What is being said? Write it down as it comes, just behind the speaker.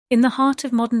In the heart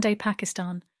of modern-day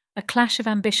Pakistan, a clash of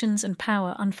ambitions and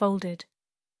power unfolded.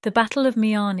 The Battle of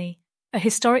Miani, a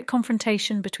historic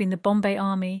confrontation between the Bombay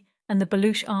Army and the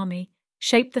Baluch Army,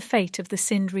 shaped the fate of the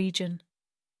Sindh region.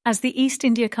 As the East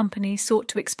India Company sought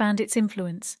to expand its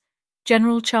influence,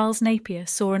 General Charles Napier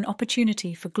saw an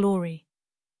opportunity for glory.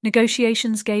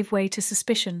 Negotiations gave way to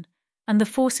suspicion, and the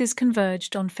forces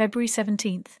converged on February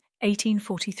 17,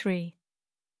 1843.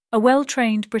 A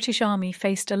well-trained British army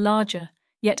faced a larger,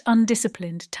 yet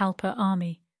undisciplined Talpa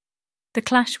army. The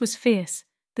clash was fierce,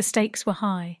 the stakes were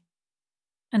high.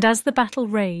 And as the battle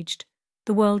raged,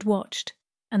 the world watched,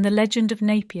 and the legend of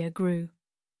Napier grew.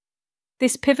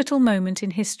 This pivotal moment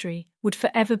in history would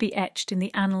forever be etched in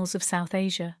the annals of South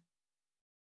Asia.